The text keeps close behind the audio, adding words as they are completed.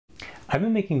I've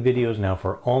been making videos now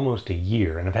for almost a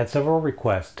year, and I've had several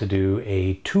requests to do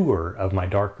a tour of my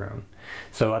darkroom.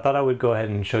 So I thought I would go ahead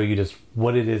and show you just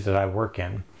what it is that I work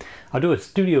in. I'll do a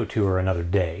studio tour another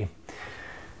day.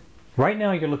 Right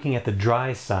now you're looking at the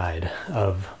dry side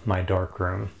of my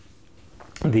darkroom.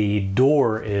 The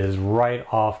door is right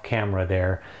off camera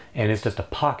there, and it's just a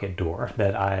pocket door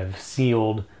that I've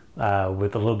sealed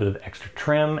with a little bit of extra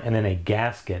trim and then a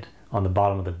gasket on the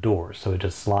bottom of the door, so it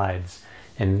just slides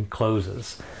and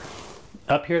closes.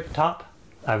 Up here at the top,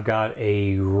 I've got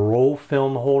a roll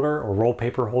film holder or roll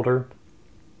paper holder.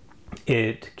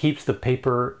 It keeps the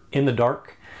paper in the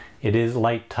dark. It is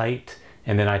light tight,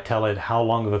 and then I tell it how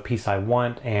long of a piece I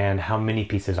want and how many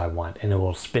pieces I want, and it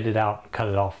will spit it out, cut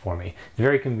it off for me. It's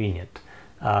very convenient.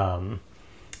 But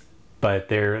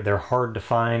they're hard to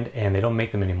find, and they don't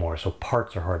make them anymore, so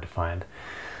parts are hard to find.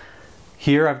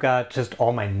 Here I've got just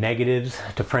all my negatives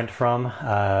to print from,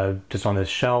 just on this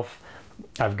shelf.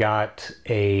 I've got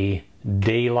a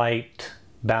daylight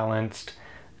balanced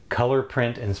color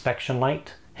print inspection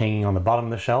light hanging on the bottom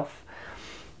of the shelf.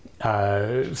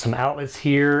 Some outlets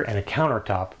here and a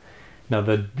countertop. Now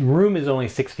the room is only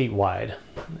 6 feet wide,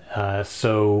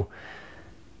 so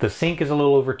the sink is a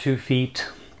little over 2 feet.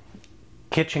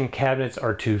 Kitchen cabinets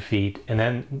are 2 feet, and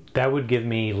then that would give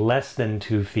me less than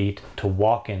 2 feet to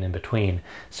walk in between.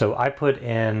 So I put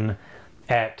in,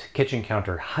 at kitchen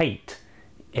counter height,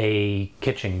 a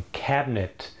kitchen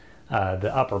cabinet,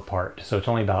 the upper part, so it's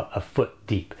only about a foot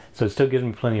deep. So it still gives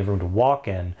me plenty of room to walk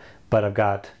in, but I've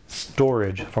got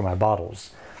storage for my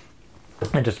bottles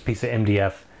and just a piece of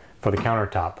MDF for the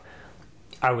countertop.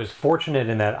 I was fortunate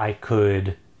in that I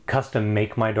could custom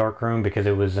make my darkroom because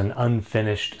it was an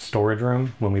unfinished storage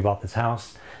room when we bought this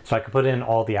house. So I could put in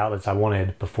all the outlets I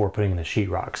wanted before putting in the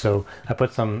sheetrock. So I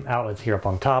put some outlets here up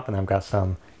on top, and I've got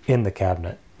some in the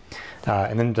cabinet.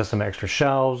 And then just some extra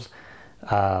shelves.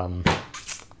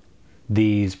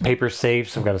 These paper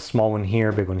safes, I've got a small one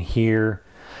here, big one here.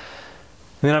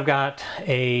 And then I've got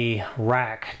a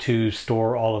rack to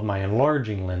store all of my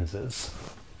enlarging lenses.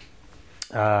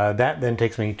 That then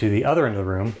takes me to the other end of the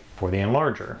room for the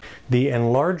enlarger. The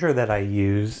enlarger that I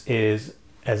use is,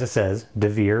 as it says,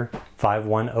 DeVere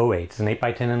 5108. It's an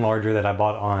 8x10 enlarger that I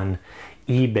bought on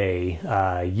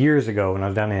eBay years ago when I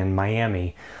was down in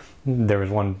Miami. There was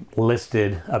one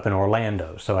listed up in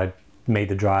Orlando, so I made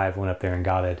the drive, went up there and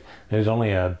got it. It was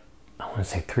only I want to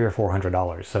say $300 or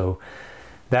 $400. So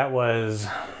that was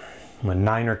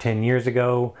 9 or 10 years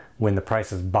ago when the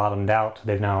prices bottomed out.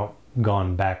 They've now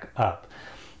gone back up.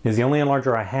 It's the only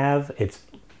enlarger I have. It's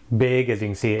big, as you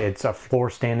can see. It's a floor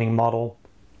standing model,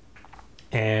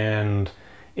 and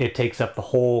it takes up the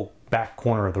whole back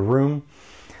corner of the room.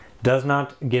 Does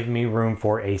not give me room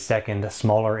for a second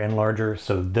smaller enlarger,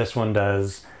 so this one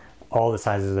does all the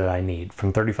sizes that I need,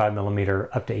 from 35mm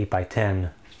up to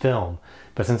 8x10 film.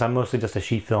 But since I'm mostly just a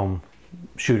sheet film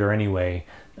shooter anyway,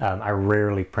 I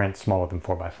rarely print smaller than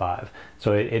 4x5,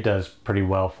 so it does pretty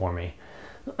well for me.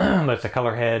 But it's a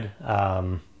color head,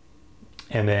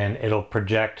 and then it'll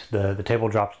project, the table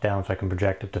drops down so I can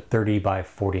project up to 30 by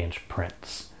 40 inch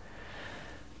prints.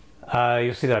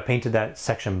 You'll see that I painted that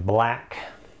section black.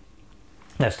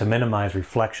 That's to minimize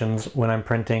reflections when I'm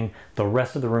printing. The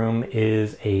rest of the room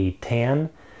is a tan.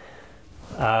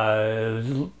 I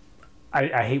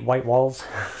hate white walls,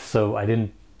 so I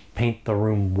didn't paint the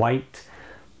room white.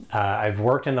 I've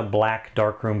worked in a black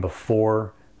darkroom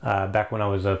before, back when I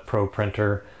was a pro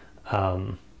printer.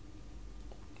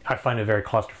 I find it very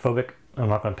claustrophobic. I'm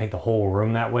not going to paint the whole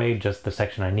room that way, just the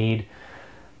section I need.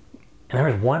 And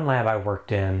there was one lab I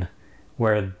worked in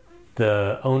where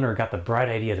the owner got the bright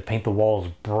idea to paint the walls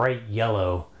bright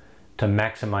yellow to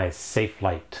maximize safe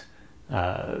light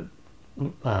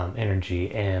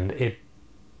energy, and it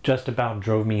just about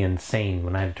drove me insane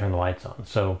when I had to turn the lights on.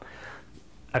 So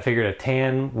I figured a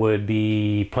tan would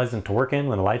be pleasant to work in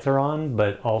when the lights are on,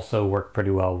 but also work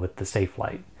pretty well with the safe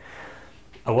light.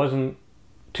 I wasn't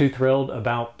too thrilled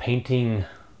about painting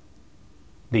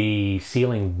the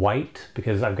ceiling white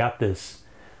because I've got this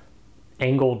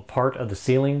angled part of the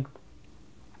ceiling,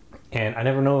 and I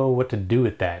never know what to do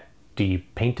with that. Do you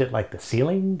paint it like the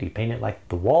ceiling? Do you paint it like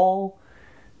the wall?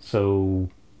 So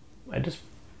I just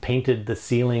painted the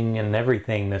ceiling and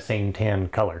everything the same tan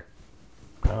color.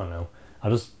 I don't know.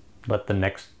 I'll just let the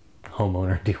next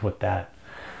homeowner deal with that.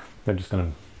 They're just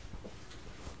gonna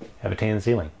have a tan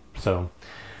ceiling. So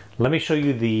let me show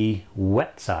you the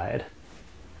wet side.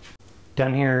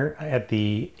 Down here at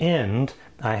the end,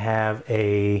 I have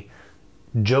a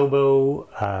Jobo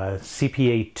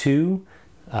CPA2,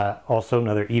 also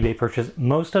another eBay purchase.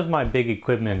 Most of my big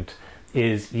equipment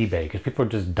is eBay because people are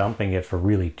just dumping it for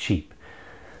really cheap.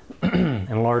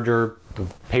 enlarger, the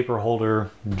paper holder,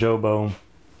 Jobo,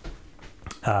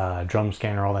 drum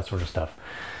scanner, all that sort of stuff.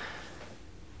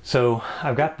 So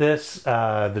I've got this,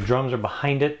 the drums are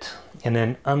behind it, and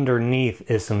then underneath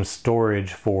is some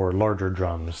storage for larger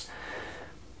drums.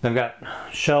 I've got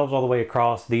shelves all the way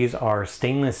across. These are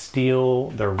stainless steel,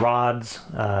 they're rods,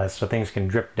 so things can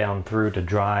drip down through to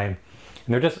dry. And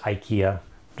they're just IKEA,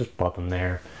 just bought them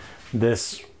there.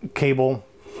 This cable,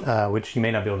 which you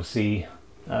may not be able to see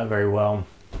very well,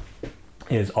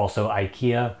 is also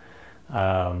IKEA.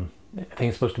 I think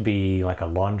it's supposed to be like a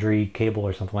laundry cable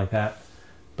or something like that,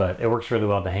 but it works really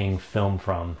well to hang film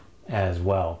from as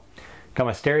well. Got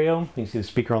my stereo, you can see the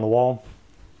speaker on the wall.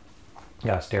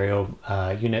 Got a stereo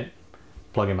unit,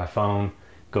 plug in my phone,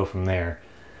 go from there.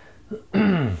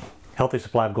 Healthy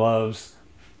supply of gloves.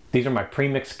 These are my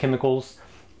pre-mixed chemicals.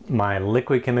 My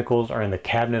liquid chemicals are in the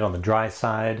cabinet on the dry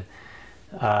side.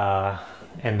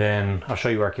 And then I'll show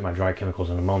you where I keep my dry chemicals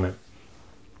in a moment.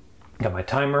 Got my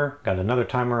timer, got another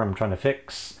timer I'm trying to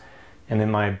fix, and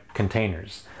then my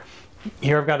containers.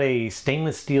 Here I've got a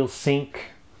stainless steel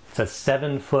sink. It's a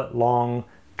 7-foot long,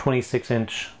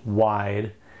 26-inch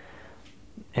wide,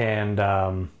 and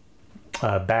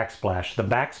backsplash. The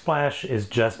backsplash is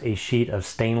just a sheet of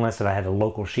stainless that I had a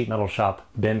local sheet metal shop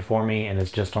bend for me, and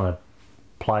it's just on a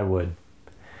plywood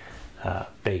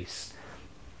base.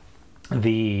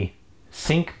 The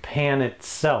sink pan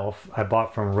itself I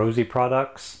bought from Rosie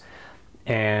Products,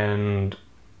 and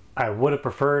I would have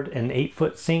preferred an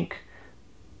 8-foot sink,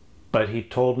 but he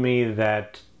told me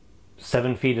that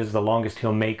 7 feet is the longest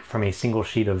he'll make from a single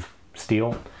sheet of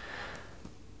steel.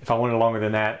 If I wanted longer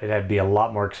than that, it'd be a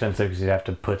lot more expensive because you'd have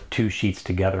to put 2 sheets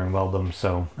together and weld them,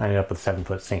 so I ended up with a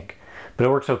 7-foot sink. But it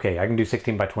works okay. I can do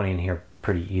 16 by 20 in here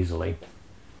pretty easily.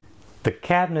 The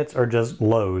cabinets are just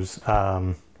Lowe's,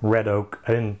 red oak.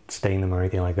 I didn't stain them or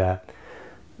anything like that.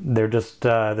 They're just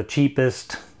the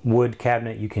cheapest wood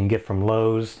cabinet you can get from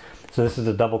Lowe's. So this is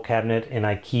a double cabinet, and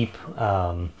I keep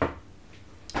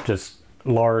just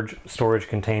large storage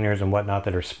containers and whatnot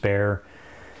that are spare.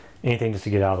 Anything just to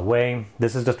get out of the way.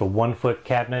 This is just a 1-foot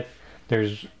cabinet.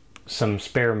 There's some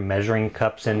spare measuring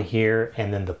cups in here,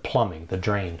 and then the plumbing, the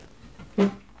drain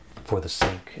for the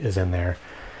sink is in there.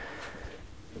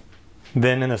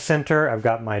 Then in the center, I've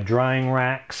got my drying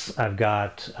racks. I've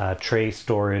got tray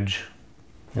storage,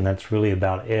 and that's really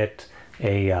about it.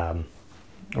 A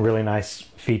really nice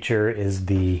feature is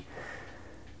the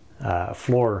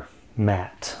floor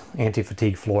mat,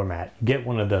 anti-fatigue floor mat. Get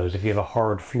one of those if you have a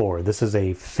hard floor. This is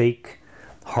a fake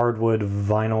hardwood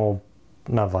vinyl,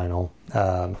 not vinyl,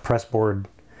 pressboard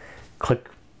click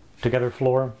together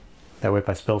floor. That way if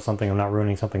I spill something, I'm not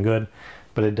ruining something good,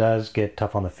 but it does get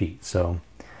tough on the feet. So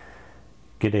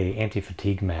get a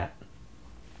anti-fatigue mat.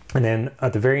 And then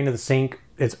at the very end of the sink,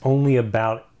 it's only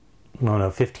about, I don't know,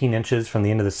 15 inches from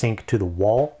the end of the sink to the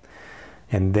wall.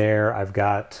 And there I've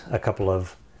got a couple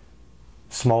of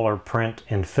smaller print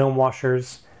and film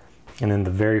washers, and then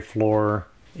the very floor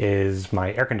is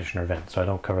my air conditioner vent, so I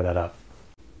don't cover that up.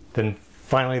 Then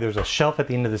finally there's a shelf at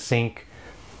the end of the sink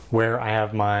where I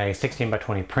have my 16 by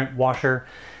 20 print washer.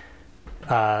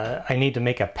 I need to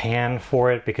make a pan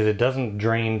for it because it doesn't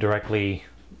drain directly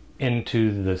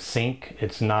into the sink.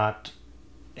 It's not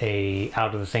a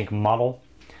out of the sink model.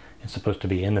 It's supposed to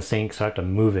be in the sink, so I have to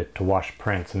move it to wash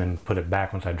prints and then put it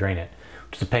back once I drain it,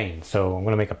 which is a pain. So I'm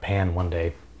gonna make a pan one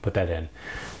day, put that in.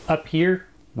 Up here,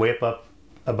 way up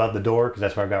above the door, because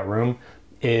that's where I've got room,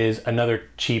 is another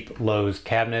cheap Lowe's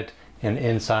cabinet, and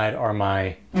inside are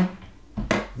my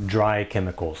dry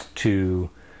chemicals to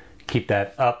keep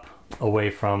that up away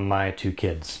from my 2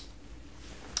 kids.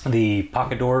 The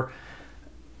pocket door,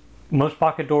 most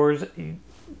pocket doors,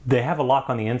 they have a lock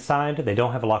on the inside, they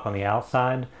don't have a lock on the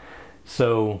outside.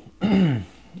 So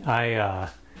I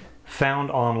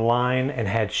found online and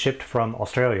had shipped from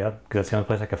Australia, because that's the only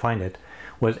place I could find it,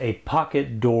 was a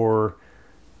pocket door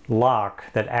lock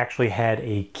that actually had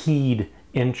a keyed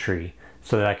entry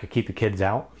so that I could keep the kids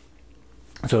out.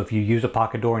 So if you use a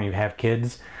pocket door and you have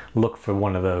kids, look for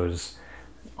one of those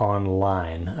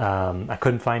online. I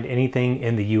couldn't find anything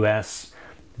in the US,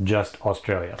 just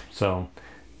Australia. So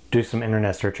do some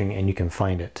internet searching and you can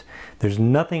find it. There's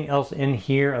nothing else in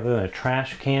here other than a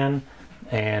trash can,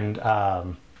 and I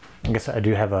guess I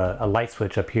do have a light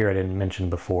switch up here I didn't mention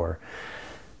before.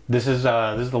 This is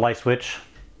the light switch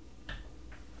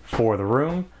for the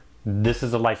room. This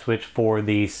is the light switch for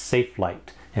the safe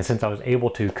light. And since I was able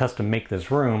to custom make this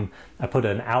room, I put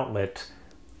an outlet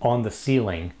on the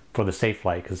ceiling for the safe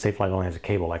light, because the safe light only has a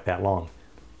cable like that long.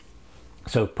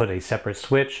 So put a separate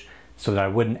switch so that I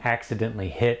wouldn't accidentally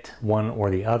hit one or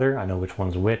the other. I know which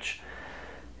one's which.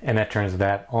 and that turns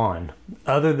that on.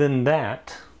 Other than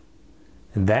that,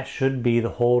 that should be the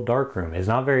whole darkroom. It's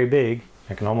not very big.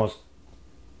 I can almost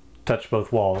touch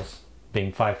both walls.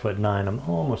 Being 5'9", I'm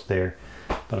almost there,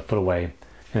 about a foot away.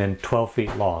 And then 12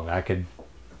 feet long. I could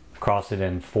cross it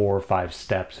in 4 or 5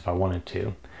 steps if I wanted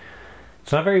to.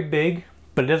 It's not very big,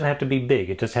 but it doesn't have to be big.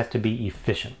 It just has to be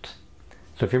efficient.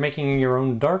 So if you're making your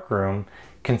own darkroom,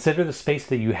 consider the space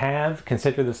that you have,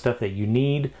 consider the stuff that you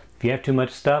need. If you have too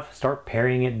much stuff, start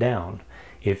paring it down.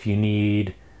 If you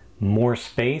need more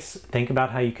space, think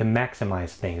about how you can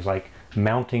maximize things, like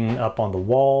mounting up on the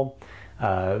wall,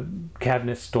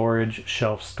 cabinet storage,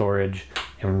 shelf storage,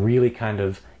 and really kind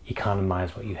of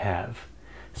economize what you have.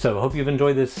 So I hope you've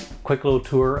enjoyed this quick little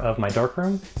tour of my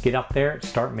darkroom. Get out there,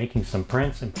 start making some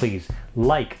prints, and please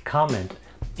like, comment,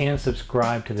 and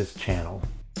subscribe to this channel.